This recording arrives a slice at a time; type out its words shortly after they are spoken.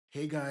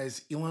Hey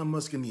guys, Elon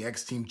Musk and the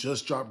X team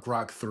just dropped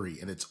Grok 3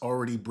 and it's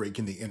already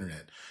breaking the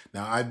internet.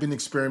 Now, I've been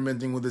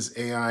experimenting with this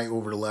AI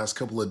over the last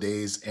couple of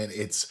days and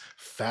it's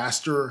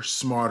faster,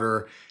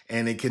 smarter,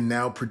 and it can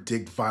now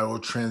predict viral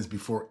trends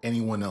before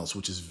anyone else,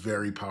 which is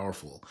very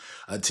powerful.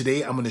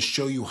 Today, I'm going to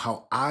show you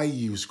how I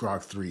use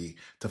Grok 3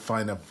 to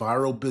find a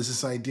viral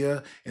business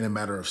idea in a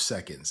matter of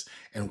seconds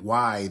and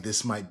why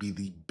this might be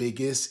the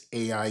biggest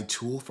AI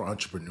tool for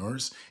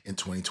entrepreneurs in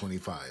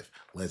 2025.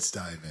 Let's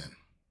dive in.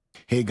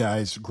 Hey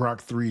guys, Grok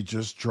 3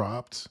 just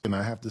dropped, and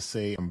I have to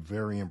say I'm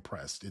very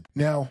impressed.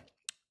 Now,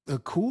 the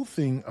cool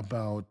thing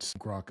about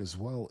Grok as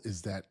well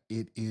is that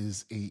it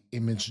is a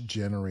image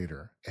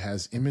generator. It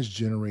has image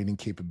generating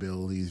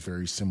capabilities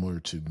very similar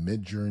to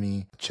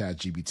Midjourney,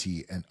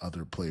 ChatGPT, and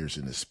other players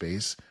in the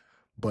space.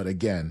 But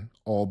again,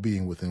 all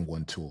being within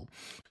one tool.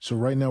 So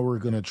right now we're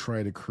going to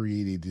try to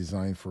create a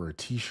design for a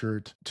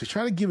t-shirt to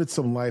try to give it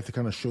some life, to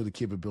kind of show the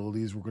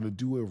capabilities. We're going to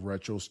do a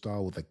retro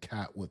style with a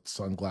cat with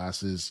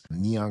sunglasses,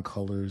 neon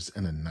colors,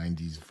 and a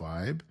 90s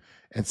vibe,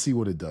 and see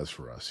what it does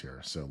for us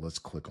here. So let's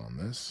click on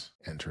this,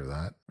 enter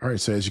that. All right,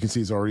 so as you can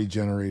see, it's already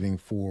generating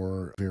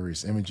for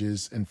various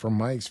images. And from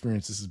my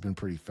experience, this has been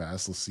pretty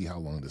fast. Let's see how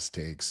long this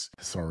takes.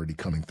 It's already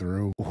coming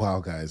through.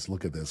 Wow, guys,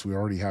 look at this. We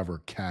already have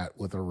our cat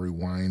with a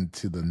rewind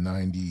to the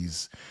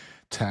 90s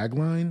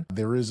tagline.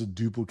 There is a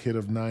duplicate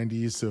of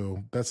 90s,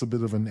 so that's a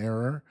bit of an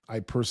error. I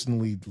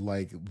personally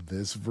like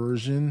this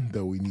version,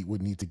 though we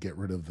would need to get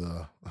rid of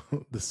the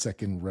the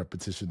second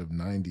repetition of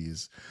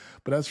 90s.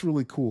 But that's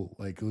really cool.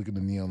 Like, look at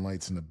the neon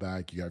lights in the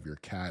back. You have your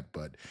cat,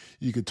 but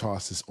you could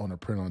toss this on a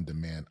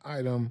print-on-demand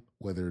item,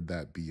 whether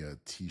that be a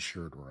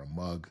t-shirt or a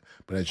mug.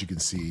 But as you can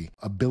see,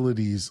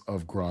 abilities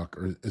of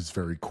Grok is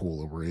very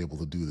cool, and we're able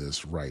to do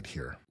this right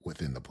here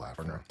within the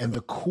platform. And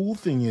the cool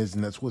thing is,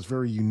 and that's what's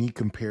very unique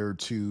compared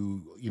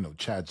to,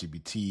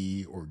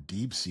 ChatGPT or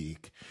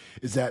DeepSeek,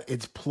 is that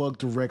it's plugged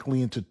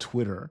directly into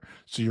Twitter.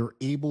 So you're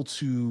able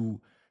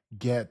to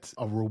get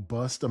a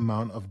robust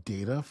amount of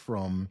data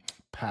from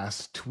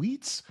past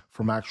tweets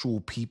from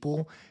actual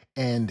people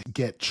and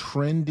get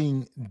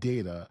trending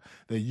data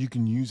that you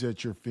can use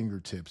at your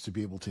fingertips to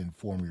be able to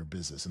inform your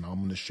business. And I'm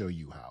going to show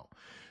you how.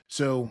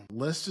 So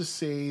let's just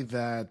say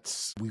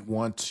that we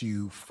want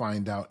to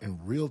find out in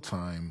real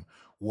time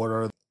what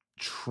are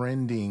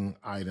trending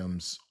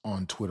items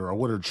on Twitter, or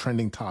what are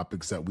trending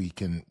topics that we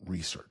can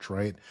research,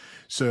 right?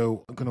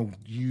 So I'm going to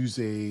use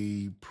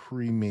a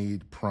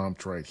pre-made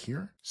prompt right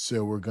here.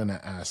 So we're going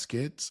to ask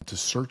it to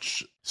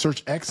search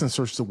X and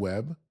search the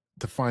web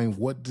to find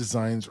what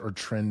designs are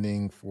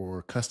trending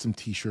for custom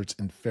t-shirts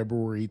in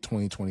February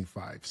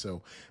 2025.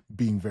 So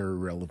being very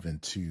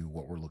relevant to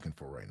what we're looking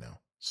for right now.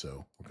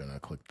 So we're going to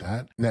click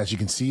that. And as you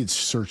can see, it's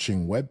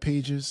searching web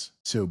pages.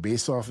 So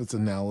based off its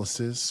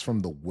analysis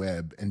from the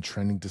web and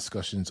trending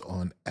discussions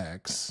on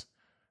X,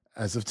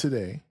 as of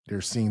today,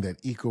 they're seeing that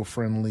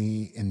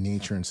eco-friendly and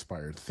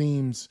nature-inspired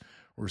themes.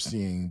 We're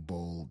seeing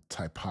bold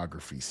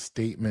typography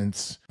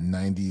statements,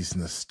 90s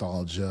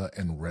nostalgia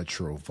and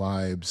retro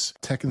vibes,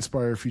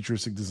 tech-inspired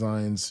futuristic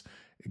designs.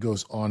 It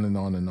goes on and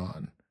on and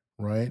on,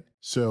 right?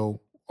 So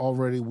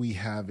already we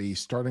have a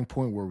starting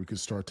point where we could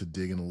start to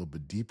dig in a little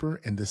bit deeper,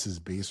 and this is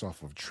based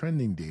off of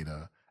trending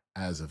data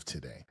as of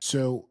today.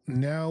 So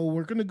now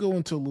we're going to go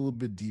into a little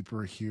bit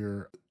deeper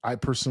here. I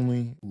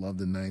personally love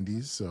the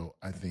 90s, so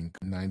I think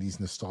 90s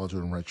nostalgia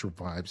and retro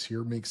vibes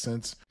here make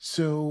sense.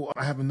 So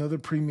I have another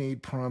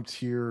pre-made prompt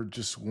here.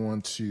 Just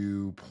want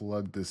to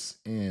plug this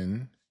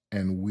in,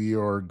 and we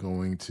are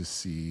going to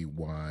see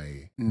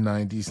why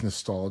 90s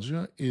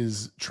nostalgia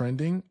is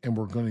trending. And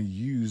we're going to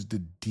use the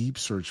deep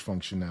search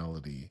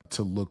functionality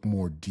to look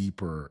more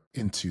deeper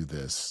into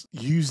this.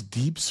 Use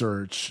deep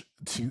search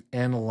to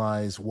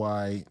analyze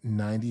why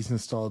 90s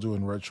nostalgia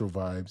and retro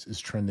vibes is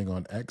trending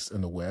on X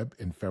and the web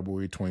in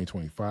February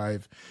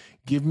 2025.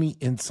 Give me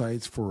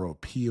insights for a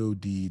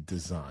POD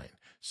design.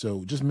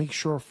 So just make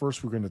sure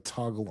first we're going to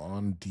toggle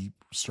on deep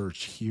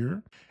search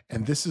here.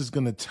 And this is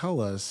going to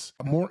tell us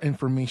more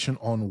information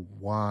on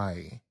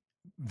why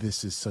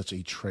this is such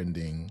a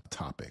trending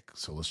topic.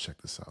 So let's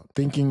check this out.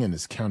 Thinking, and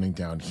it's counting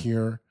down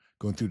here,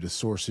 going through the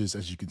sources.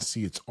 As you can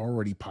see, it's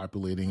already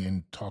populating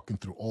and talking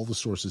through all the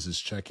sources it's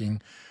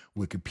checking,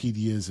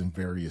 Wikipedias and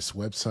various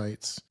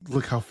websites.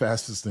 Look how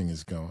fast this thing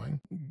is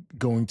going.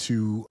 Going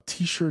to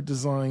t-shirt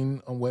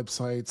design on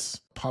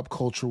websites, pop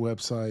culture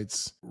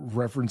websites,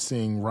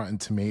 referencing Rotten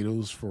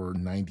Tomatoes for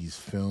 90s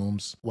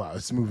films. Wow,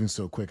 it's moving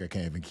so quick I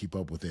can't even keep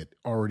up with it.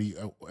 Already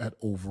at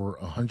over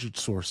 100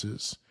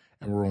 sources.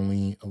 And we're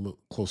only a little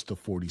close to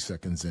 40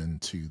 seconds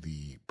into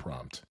the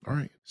prompt. All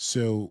right,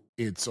 so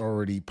it's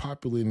already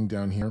populating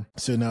down here.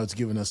 So now it's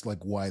giving us like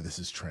why this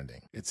is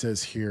trending. It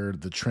says here,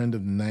 the trend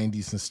of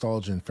 90s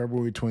nostalgia in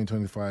February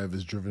 2025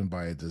 is driven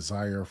by a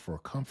desire for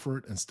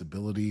comfort and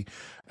stability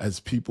as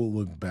people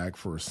look back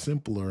for a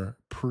simpler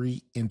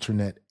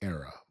pre-internet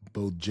era.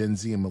 Both Gen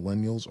Z and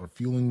millennials are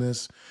fueling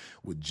this,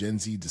 with Gen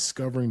Z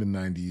discovering the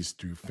 90s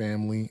through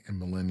family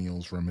and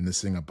millennials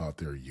reminiscing about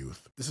their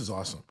youth. This is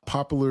awesome.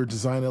 Popular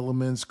design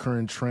elements,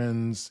 current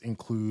trends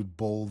include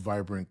bold,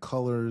 vibrant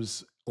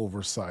colors,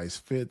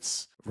 oversized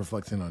fits,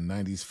 reflecting on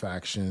 90s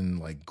fashion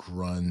like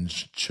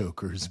grunge,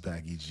 chokers,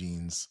 baggy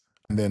jeans.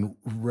 And then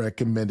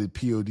recommended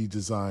POD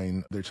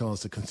design, they're telling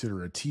us to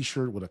consider a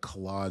t-shirt with a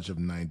collage of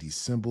 90s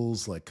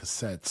symbols like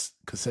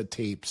cassette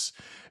tapes,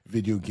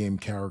 video game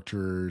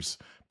characters,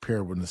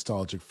 paired with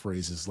nostalgic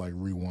phrases like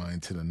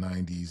rewind to the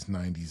 90s,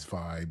 90s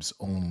vibes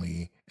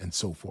only, and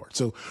so forth.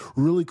 So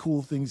really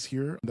cool things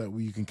here that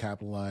you can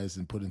capitalize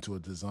and put into a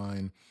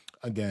design.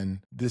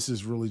 Again, this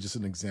is really just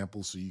an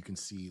example so you can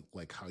see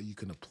like how you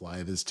can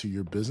apply this to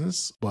your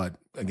business. But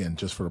again,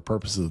 just for the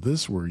purpose of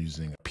this, we're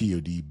using a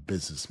POD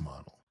business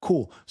model.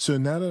 Cool. So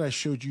now that I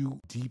showed you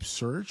deep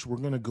search, we're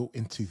going to go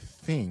into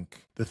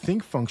think. The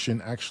think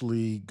function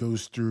actually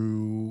goes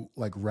through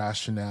like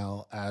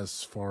rationale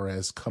as far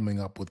as coming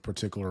up with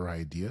particular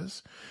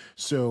ideas.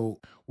 So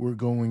we're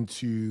going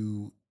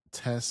to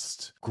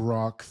test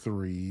Grok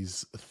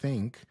 3's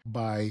think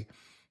by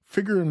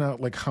figuring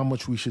out like how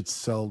much we should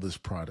sell this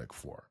product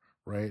for,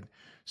 right?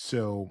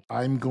 So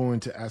I'm going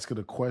to ask it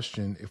a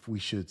question if we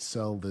should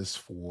sell this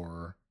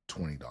for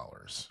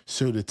 $20.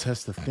 So to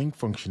test the think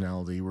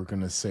functionality, we're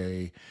going to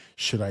say,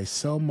 should I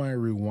sell my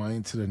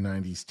Rewind to the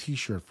 90s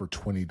t-shirt for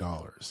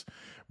 $20?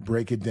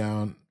 Break it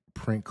down,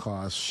 print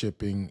costs,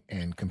 shipping,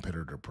 and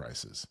competitor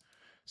prices.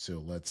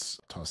 So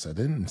let's toss that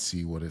in and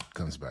see what it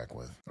comes back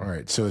with. All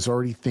right, so it's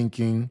already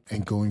thinking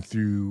and going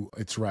through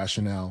its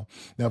rationale.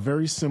 Now,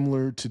 very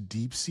similar to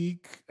DeepSeek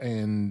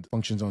and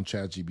functions on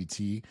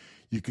ChatGPT,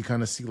 you can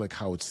kind of see like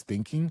how it's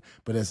thinking.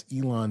 But as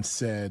Elon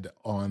said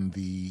on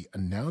the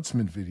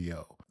announcement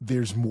video,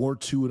 there's more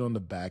to it on the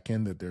back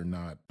end that they're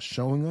not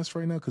showing us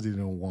right now because they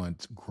don't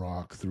want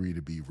Grok 3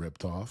 to be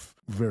ripped off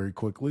very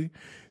quickly.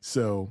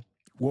 So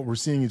what we're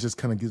seeing is just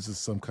kind of gives us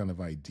some kind of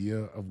idea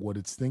of what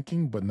it's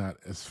thinking, but not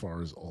as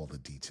far as all the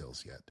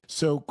details yet.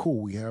 So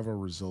cool, we have our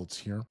results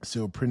here.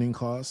 So printing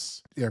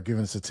costs, they're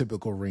giving us a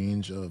typical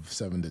range of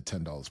 $7 to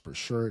 $10 per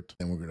shirt.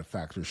 And we're going to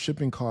factor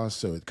shipping costs.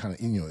 So it kind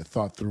of, it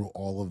thought through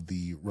all of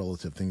the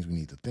relative things we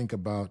need to think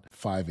about,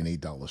 $5 and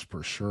 $8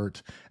 per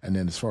shirt. And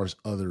then as far as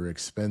other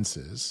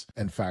expenses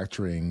and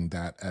factoring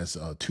that as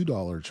a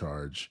 $2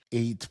 charge,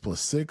 8 plus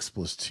 6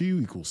 plus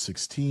 2 equals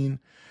 16.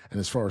 And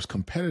as far as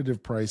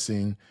competitive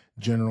pricing,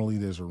 generally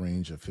there's a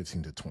range of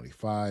 15 to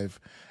 25.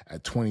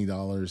 At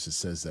 $20, it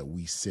says that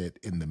we sit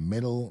in the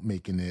middle,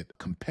 making it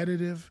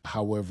competitive.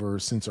 However,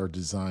 since our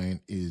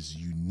design is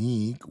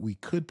unique, we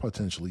could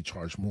potentially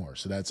charge more.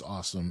 So that's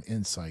awesome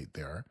insight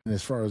there. And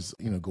as far as,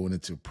 going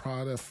into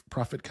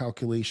profit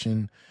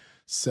calculation,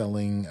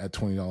 selling at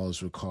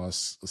 $20 would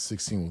cost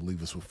 16 would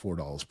leave us with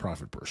 $4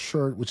 profit per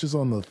shirt, which is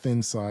on the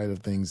thin side of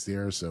things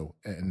there. So,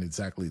 and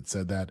exactly it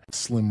said that,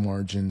 slim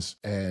margins.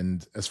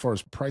 And as far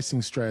as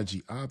pricing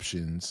strategy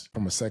options,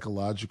 from a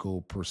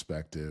psychological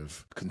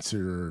perspective,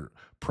 consider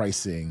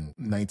pricing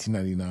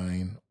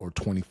 $19.99 or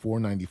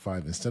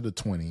 $24.95 instead of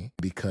 $20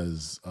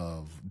 because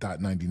of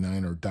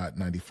 $.99 or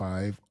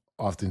 $.95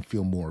 often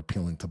feel more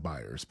appealing to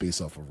buyers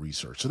based off of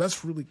research. So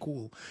that's really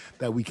cool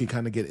that we can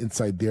kind of get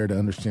insight there to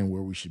understand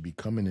where we should be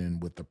coming in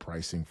with the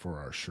pricing for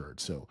our shirt.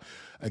 So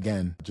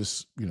again,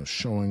 just,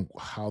 showing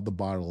how the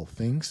bottle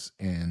thinks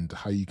and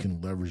how you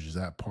can leverage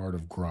that part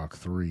of Grok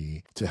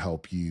 3 to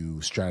help you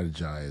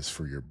strategize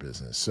for your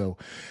business. So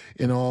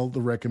in all,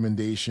 the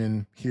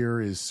recommendation here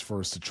is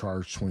for us to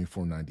charge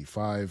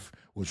 $24.95,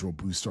 which will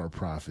boost our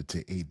profit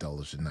to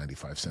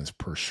 $8.95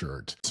 per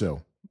shirt.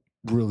 So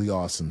really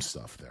awesome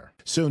stuff there.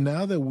 So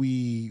now that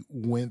we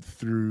went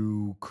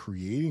through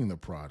creating the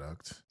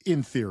product,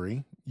 in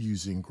theory,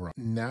 using Grok,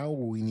 now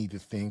we need to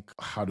think,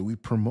 how do we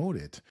promote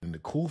it? And the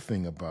cool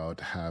thing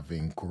about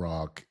having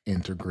Grok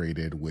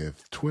integrated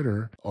with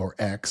Twitter or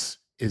X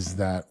is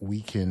that we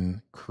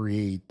can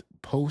create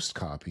post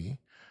copy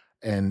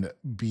and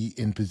be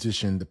in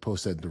position to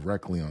post that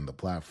directly on the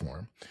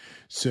platform.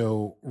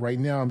 So right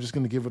now, I'm just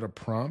going to give it a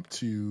prompt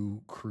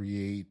to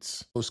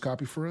create post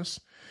copy for us.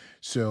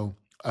 So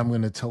I'm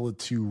going to tell it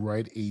to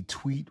write a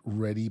tweet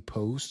ready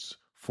post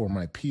for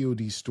my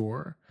POD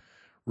store,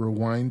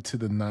 rewind to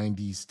the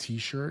 90s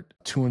t-shirt,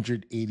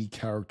 280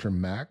 character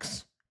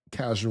max,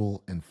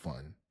 casual and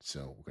fun.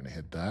 So we're going to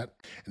hit that.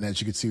 And as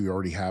you can see, we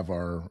already have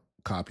our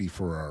copy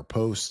for our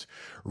post,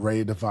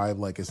 ready to vibe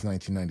like it's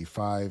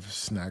 1995,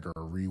 snag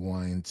our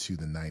rewind to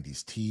the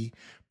 90s tee,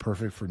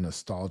 perfect for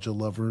nostalgia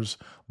lovers,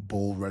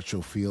 bold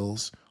retro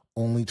feels,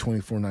 only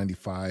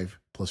 $24.95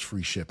 plus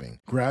free shipping.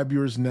 Grab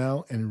yours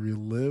now and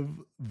relive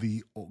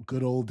the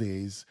good old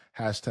days.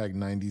 Hashtag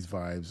 90s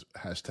vibes,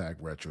 hashtag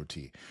retro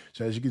tea.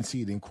 So as you can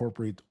see, it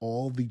incorporates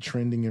all the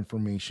trending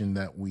information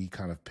that we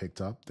kind of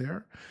picked up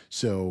there.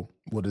 So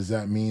what does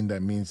that mean?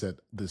 That means that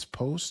this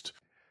post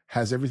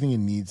has everything it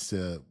needs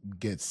to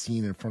get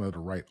seen in front of the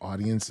right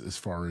audience as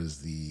far as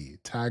the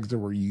tags that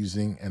we're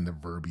using and the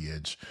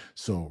verbiage.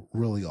 So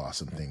really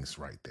awesome things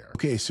right there.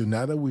 Okay, so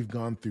now that we've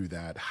gone through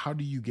that, how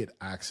do you get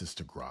access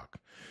to Grok?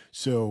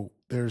 So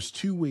there's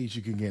two ways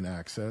you can get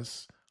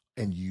access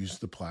and use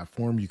the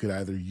platform. You could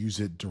either use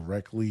it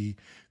directly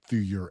through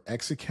your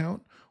X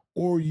account,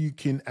 or you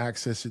can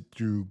access it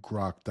through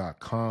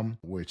grok.com,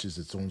 which is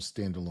its own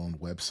standalone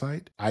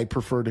website. I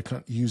prefer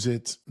to use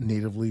it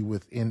natively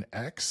within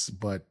X,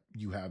 but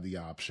you have the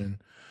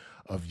option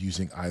of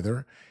using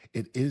either.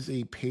 It is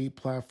a paid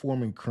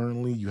platform, and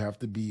currently you have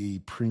to be a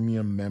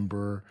premium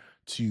member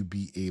to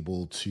be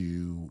able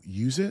to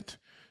use it.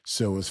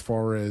 So as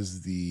far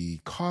as the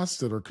costs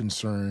that are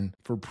concerned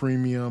for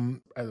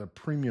premium, as a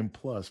premium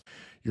plus,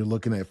 you're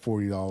looking at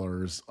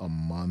 $40 a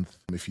month.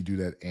 If you do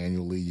that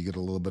annually, you get a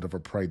little bit of a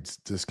price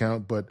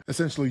discount, but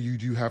essentially you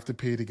do have to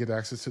pay to get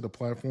access to the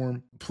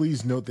platform.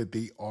 Please note that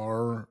they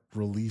are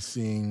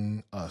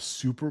releasing a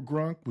Super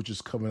Grok, which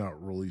is coming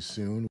out really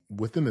soon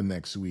within the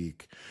next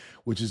week,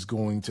 which is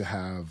going to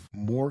have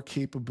more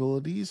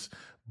capabilities,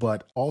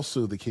 but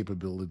also the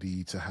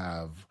capability to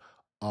have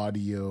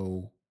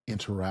audio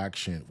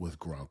interaction with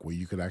Grok, where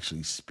you could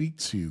actually speak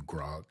to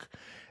Grok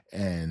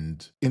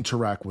and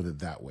interact with it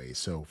that way.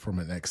 So from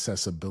an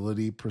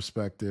accessibility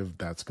perspective,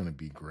 that's going to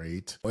be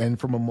great. And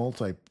from a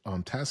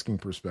multi-tasking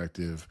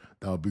perspective,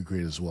 that would be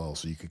great as well.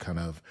 So you could kind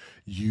of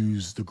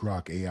use the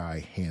Grok AI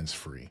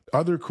hands-free.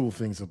 Other cool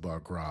things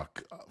about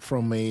Grok,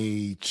 from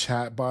a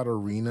chatbot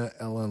arena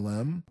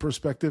LLM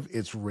perspective,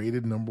 it's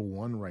rated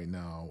 #1 right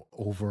now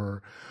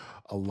over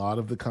a lot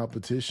of the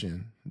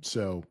competition.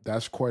 So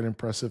that's quite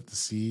impressive to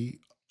see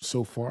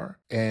so far.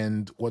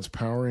 And what's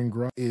powering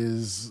Grok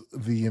is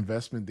the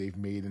investment they've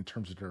made in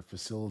terms of their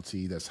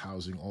facility that's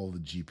housing all the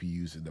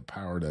GPUs and the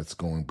power that's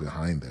going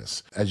behind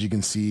this. As you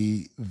can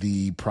see,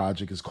 the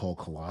project is called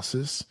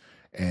Colossus,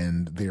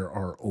 and there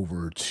are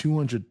over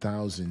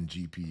 200,000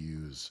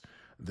 GPUs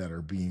that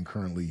are being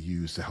currently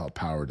used to help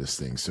power this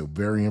thing. So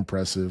very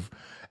impressive,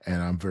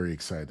 and I'm very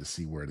excited to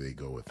see where they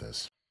go with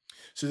this.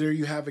 So there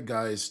you have it,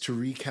 guys. To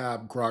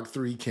recap, Grok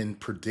 3 can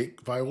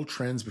predict viral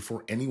trends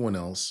before anyone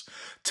else,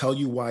 tell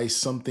you why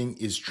something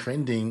is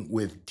trending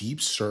with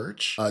deep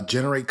search,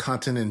 generate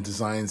content and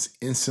designs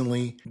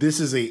instantly.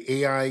 This is a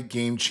AI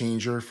game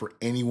changer for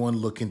anyone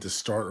looking to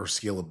start or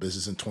scale a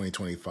business in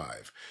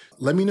 2025.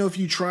 Let me know if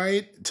you try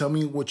it. Tell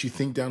me what you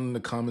think down in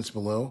the comments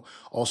below.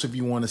 Also, if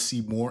you want to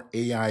see more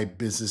AI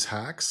business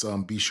hacks,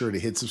 be sure to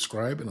hit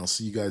subscribe, and I'll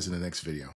see you guys in the next video.